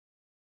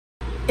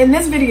In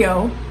this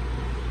video,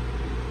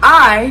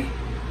 I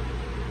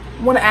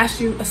want to ask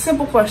you a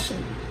simple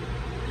question.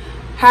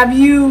 Have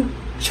you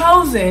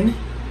chosen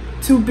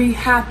to be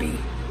happy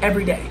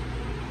every day?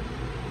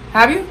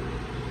 Have you?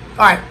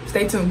 All right,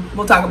 stay tuned.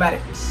 We'll talk about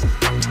it.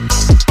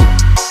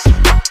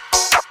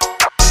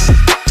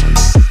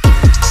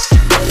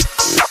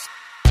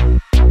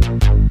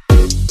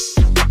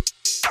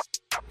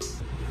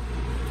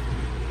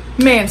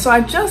 Man, so I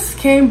just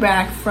came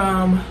back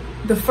from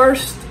the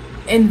first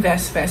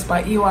Invest Fest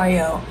by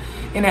EYL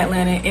in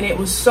Atlanta, and it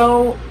was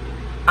so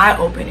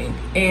eye-opening,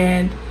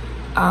 and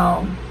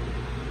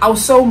I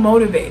was so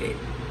motivated,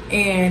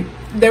 and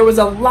there was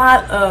a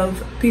lot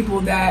of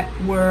people that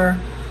were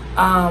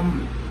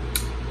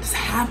just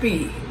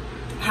happy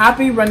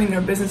running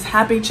their business,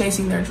 happy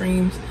chasing their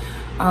dreams,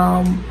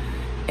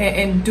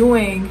 and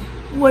doing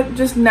what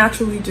just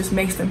naturally just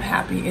makes them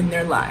happy in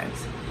their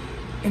lives.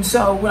 And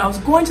so when I was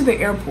going to the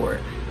airport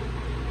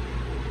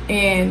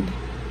and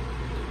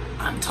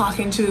I'm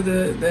talking to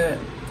the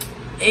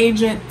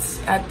agents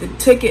at the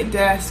ticket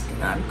desk,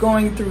 and I'm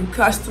going through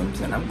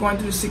customs, and I'm going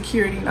through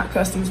security, not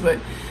customs, but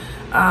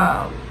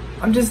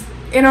I'm just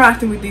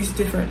interacting with these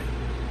different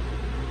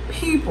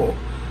people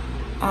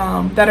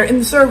that are in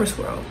the service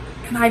world.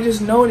 And I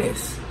just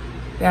noticed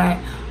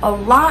that a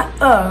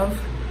lot of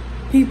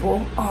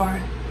people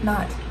are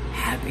not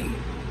happy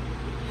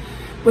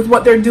with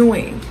what they're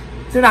doing.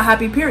 They're not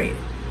happy, period,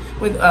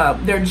 with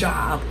their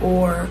job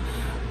or,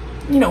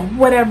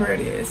 whatever it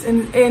is.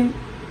 And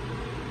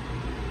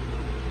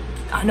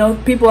I know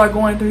people are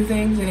going through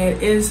things, and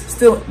it is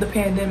still the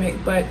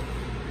pandemic, but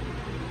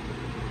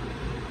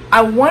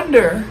I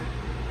wonder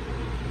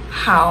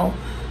how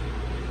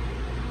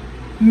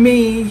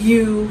me,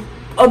 you,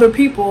 other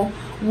people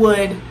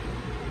would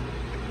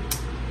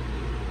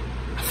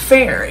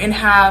fare and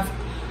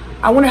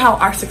I wonder how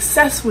our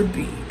success would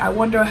be. I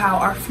wonder how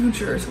our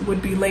futures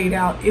would be laid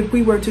out if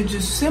we were to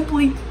just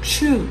simply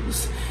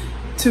choose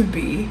to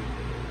be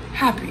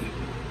happy.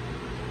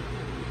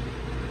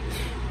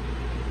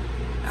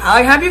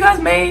 Have you guys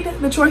made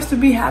the choice to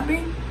be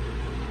happy?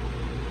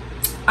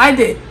 I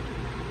did.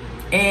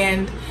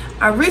 And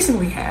I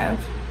recently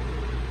have.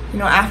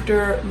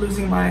 After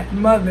losing my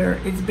mother,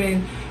 it's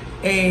been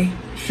a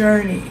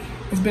journey.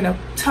 It's been a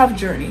tough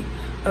journey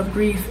of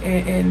grief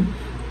and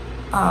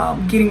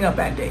getting up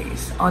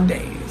on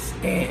days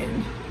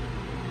and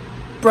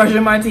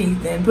brushing my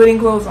teeth and putting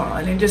clothes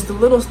on and just the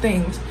little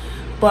things.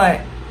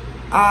 But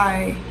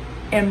I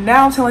am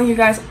now telling you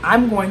guys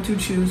I'm going to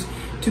choose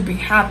to be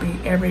happy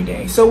every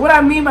day. So what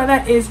I mean by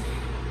that is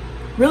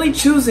really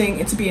choosing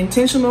and to be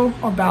intentional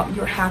about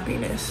your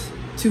happiness,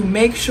 to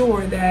make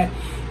sure that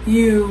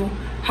you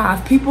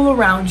have people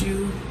around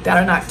you that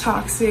are not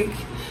toxic,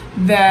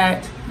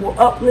 that will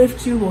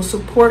uplift you, will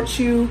support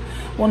you,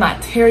 will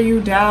not tear you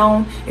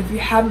down. If you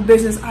have a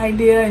business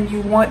idea and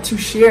you want to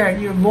share it,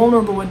 you're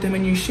vulnerable with them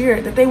and you share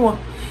it, that they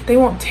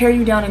won't tear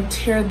you down and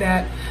tear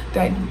that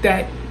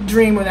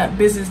dream or that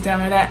business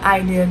down or that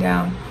idea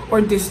down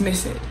or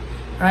dismiss it,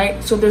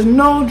 right? So there's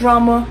no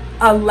drama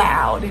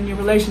allowed in your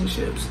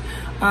relationships,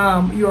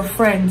 your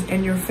friends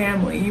and your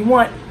family. You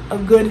want a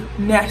good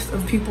nest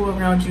of people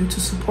around you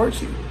to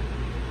support you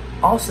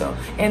also,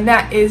 and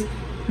that is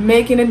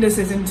making a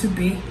decision to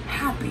be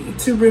happy,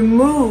 to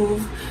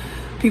remove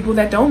people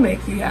that don't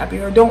make you happy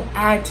or don't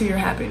add to your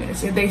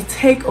happiness. If they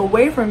take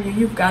away from you,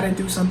 you've got to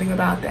do something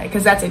about that,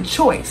 because that's a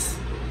choice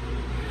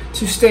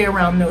to stay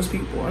around those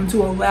people and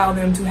to allow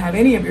them to have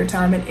any of your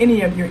time and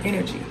any of your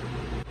energy.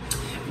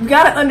 You've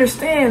got to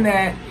understand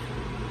that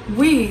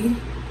we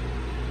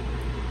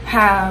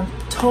have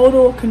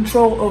total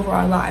control over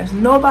our lives.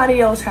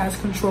 Nobody else has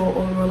control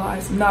over our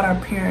lives, not our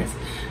parents,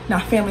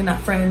 not family, not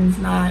friends,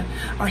 not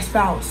our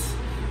spouse,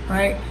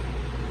 right?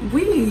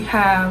 We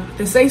have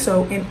the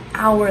say-so in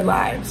our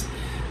lives.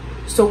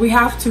 So we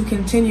have to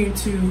continue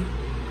to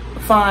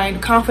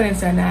find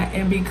confidence in that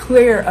and be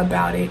clear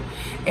about it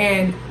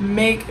and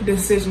make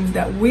decisions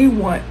that we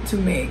want to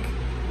make.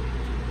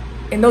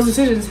 And those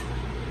decisions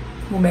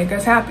will make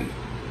us happy,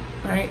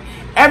 right?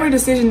 Every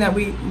decision that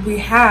we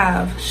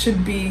have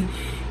should be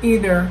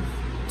either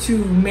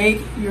to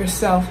make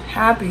yourself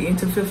happy and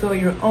to fulfill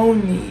your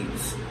own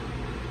needs.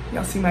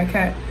 Y'all see my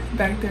cat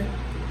back there?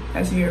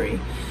 That's Yuri.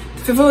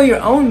 To fulfill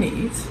your own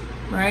needs,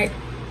 right?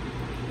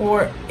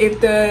 Or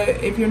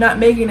if you're not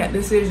making that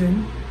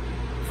decision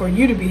for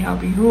you to be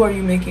happy, who are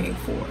you making it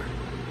for,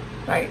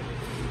 right?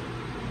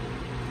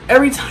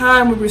 Every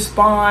time we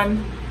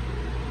respond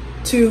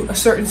to a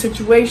certain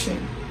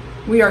situation,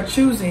 we are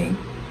choosing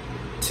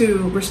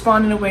to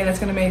respond in a way that's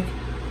going to make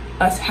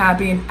us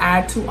happy and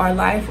add to our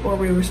life, or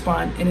we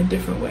respond in a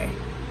different way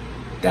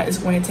that is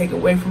going to take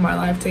away from our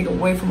life, take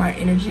away from our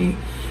energy.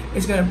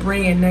 It's going to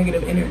bring in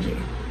negative energy,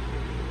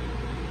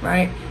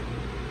 right?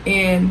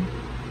 And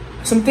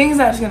some things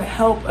that's going to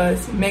help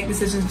us make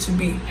decisions to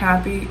be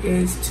happy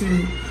is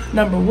to,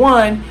 number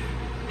one,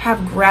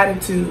 have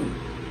gratitude.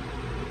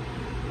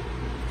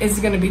 It's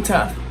going to be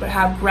tough, but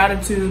have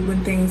gratitude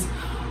when things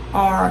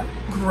are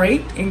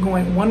great and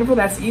going wonderful,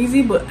 that's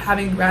easy, but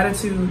having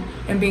gratitude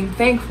and being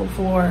thankful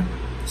for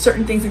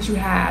certain things that you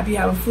have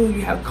a food,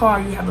 you have a car,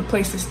 you have a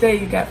place to stay,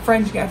 you got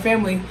friends, you got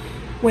family,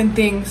 when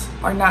things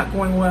are not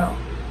going well.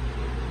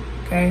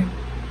 Okay?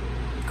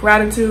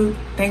 Gratitude,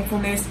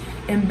 thankfulness,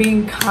 and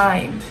being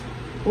kind.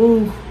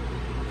 Ooh,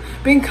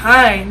 being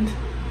kind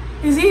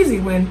is easy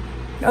when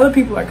other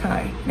people are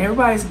kind and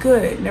everybody's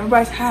good and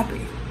everybody's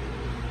happy.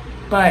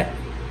 But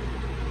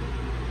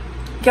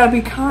you gotta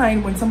be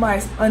kind when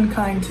somebody's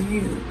unkind to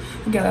you.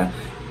 You gotta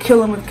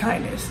kill them with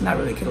kindness. Not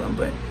really kill them,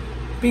 but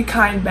be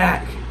kind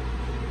back.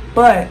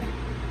 But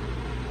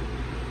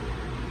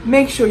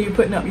make sure you're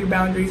putting up your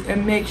boundaries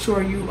and make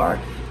sure you are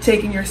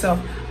taking yourself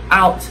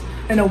out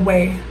and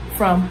away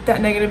from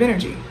that negative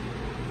energy.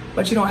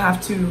 But you don't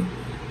have to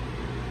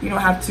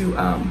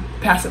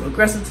passive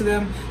aggressive to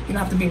them. You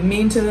don't have to be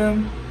mean to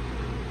them.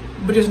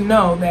 But just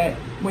know that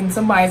when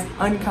somebody's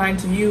unkind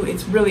to you,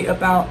 it's really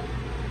about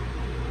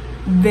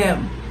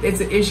them. It's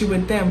an issue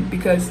with them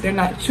because they're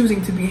not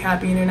choosing to be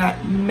happy and they're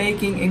not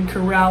making and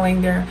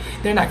corralling they're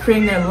not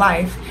creating their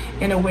life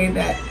in a way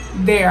that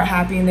they are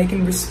happy and they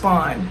can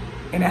respond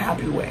in a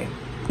happy way.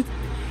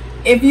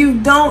 If you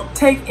don't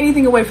take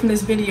anything away from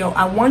this video,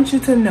 I want you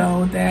to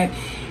know that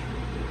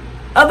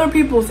other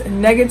people's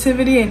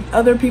negativity and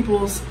other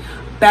people's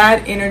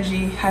bad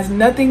energy has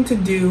nothing to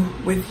do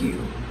with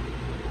you.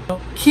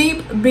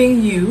 Keep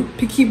being you,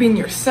 keep being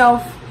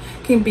yourself,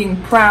 keep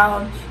being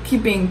proud,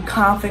 keep being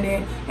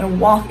confident, and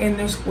walk in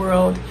this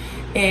world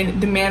and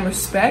demand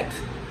respect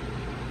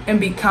and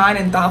be kind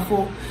and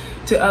thoughtful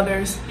to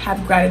others.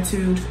 Have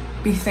gratitude,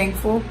 be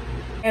thankful,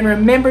 and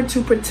remember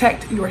to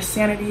protect your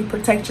sanity,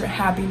 protect your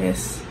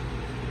happiness,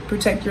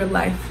 protect your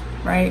life,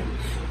 right?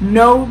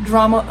 No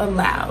drama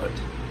allowed.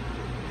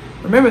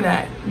 Remember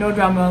that, no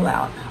drama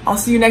allowed. I'll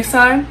see you next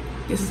time.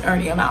 This is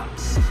Ernie, I'm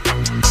out.